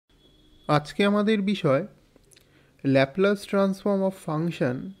আজকে আমাদের বিষয় Laplace transform of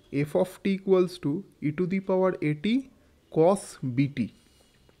function F of T equals to E to the পাওয়ার এটি কস বিটি।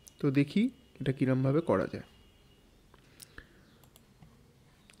 তো দেখি এটা কীরমভাবে করা যায়।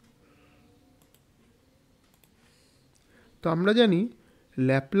 তো আমরা জানি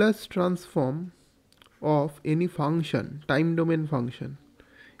Laplace transform of any function, time domain function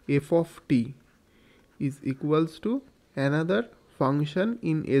F of T is equals to another function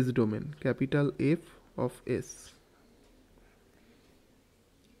in S domain, capital F of S.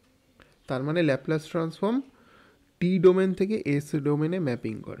 তার মানে ল্যাপ্লাস ট্রান্সফর্ম টি ডোমেন থেকে এস ডোমেনে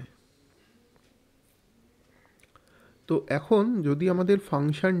ম্যাপিং করে। তো এখন যদি আমাদের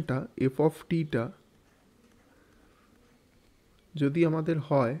ফাংশনটা এফ অফ টিটা যদি আমাদের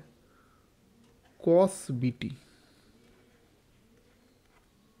হয় কস বিটি,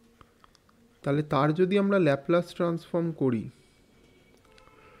 তাহলে তার যদি আমরা ল্যাপ্লাস ট্রান্সফর্ম করি,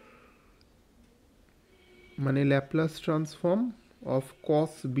 মানে ল্যাপ্লাস ট্রান্সফর্ম অফ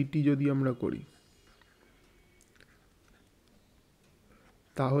কস বিটি যদি আমরা করি,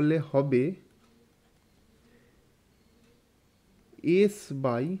 তাহলে হবে S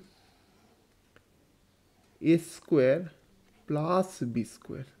by S square plus B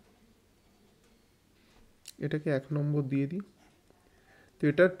square. এটাকে 1 নম্বর দিয়ে দিই। তো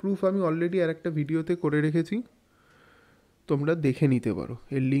এটার প্রুফ আমি অলরেডি আর একটা ভিডিওতে করে রেখেছি, তোমরা দেখে নিতে পারো।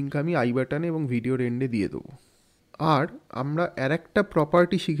 এর লিঙ্ক আমি আই বাটনে এবং ভিডিওর এন্ডে দিয়ে দেবো। আর আমরা আর একটা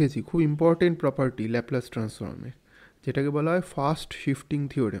প্রপার্টি শিখেছি, খুব ইম্পর্টেন্ট প্রপার্টি ল্যাপ্লাস ট্রান্সফর্মের, যেটাকে বলা হয় ফাস্ট শিফটিং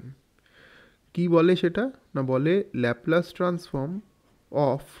থিওরেম। কি বলে সেটা না, বলে Laplace transform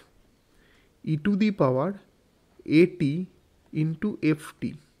of E to the পাওয়ার এটি ইন্টু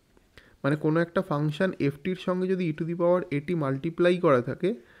এফটি, মানে কোনো একটা ফাংশন এফটির সঙ্গে যদি ই টু দি পাওয়ার এটি মাল্টিপ্লাই করা থাকে,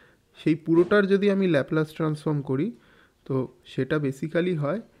 সেই পুরোটার যদি আমি ল্যাপ্লাস ট্রান্সফর্ম করি, তো সেটা বেসিক্যালি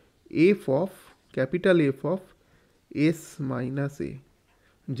হয় F of capital F of S minus এ,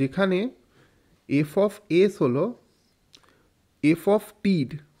 যেখানে এফ অফ এস হলো এফ অফ টির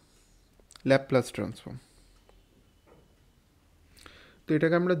ল্যাপ্লাস ট্রান্সফর্ম। তো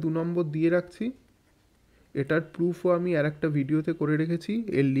এটাকে আমরা 2 নম্বর দিয়ে রাখছি। এটার প্রুফও আমি আর একটা ভিডিওতে করে রেখেছি,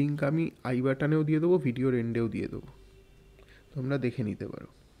 এর লিঙ্ক আমি আই বাটনেও দিয়ে দেবো, ভিডিওর এন্ডেও দিয়ে দেবো, তোমরা দেখে নিতে পারো।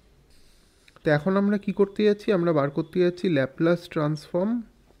 তো এখন আমরা কি করতে যাচ্ছি, আমরা বার করতে যাচ্ছি Laplace transform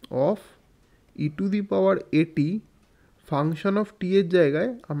of E to the পাওয়ার এটি ফাংশন অফ টি এর জায়গায়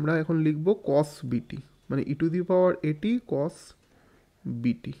আমরা এখন লিখব কস বিটি, মানে ই টু দি পাওয়ার এটি কস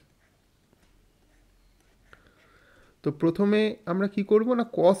বিটি। তো প্রথমে আমরা কি করব না,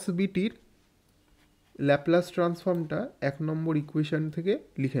 কস বিটির ল্যাপ্লাস ট্রান্সফর্মটা 1 নম্বর ইকুয়েশন থেকে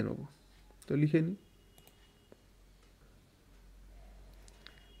লিখে নেব। তো লিখে নিই।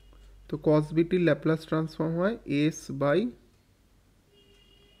 তো কস বিটির ল্যাপ্লাস ট্রান্সফর্ম হয় S by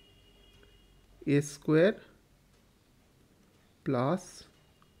S square plus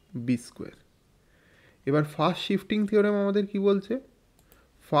B square. এবার ফার্স্ট শিফটিং থিওরেম আমাদের কি বলছে,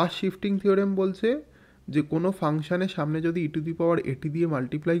 ফার্স্ট শিফটিং থিওরেম বলছে যে কোনো ফাংশনের সামনে যদি ই টু দি পাওয়ার এটি দিয়ে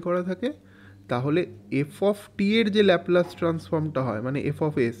মাল্টিপ্লাই করা থাকে, তাহলে এফ অফ টি এর যে ল্যাপ্লাস ট্রান্সফর্মটা হয়, মানে এফ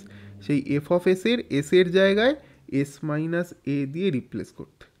অফ এস, সেই এফ অফ এসের জায়গায় এস মাইনাস এ দিয়ে রিপ্লেস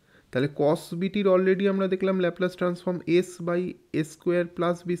করতে। তাহলে কস বিটির অলরেডি আমরা দেখলাম Laplace transform S by S square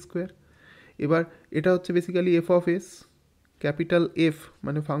plus B square. এবার এটা হচ্ছে basically F of S, capital F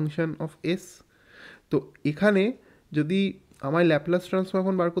মানে ফাংশন অফ এস। তো এখানে যদি আমার ল্যাপ্লাস ট্রান্সফর্ম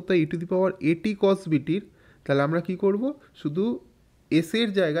এখন বার করতে হয় ই টু দি পাওয়ার এটি কস বিটির, তাহলে আমরা কি করব, শুধু এসের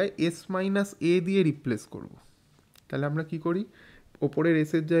জায়গায় এস মাইনাস এ দিয়ে রিপ্লেস করব। তাহলে আমরা কি করি, ওপরের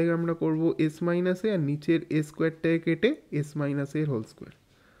এসের জায়গায় আমরা করব এস মাইনাস এ, আর নিচের এ স্কোয়ারটাকে কেটে এস মাইনাস এর হোল স্কোয়ার।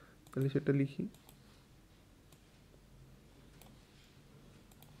 তাহলে সেটা লিখি,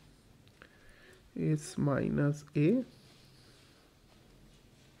 এস মাইনাস এ,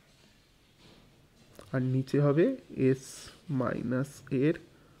 আর নিচে হবে এস মাইনাস এর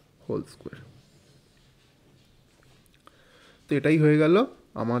হোল স্কোয়ার। তো এটাই হয়ে গেল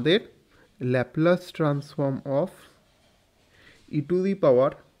আমাদের Laplace transform of E to the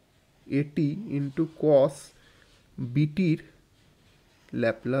পাওয়ার এটি ইন্টু কস বিটির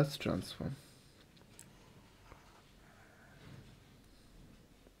ল্যাপ্লাস ট্রান্সফর্ম।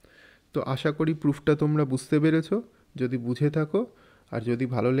 তো আশা করি প্রুফটা তোমরা বুঝতে পেরেছো। যদি বুঝে থাকো আর যদি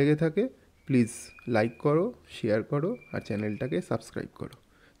ভালো লেগে থাকে, প্লিজ লাইক করো, শেয়ার করো আর চ্যানেলটাকে সাবস্ক্রাইব করো।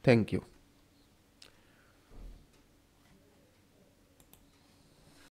 Thank you.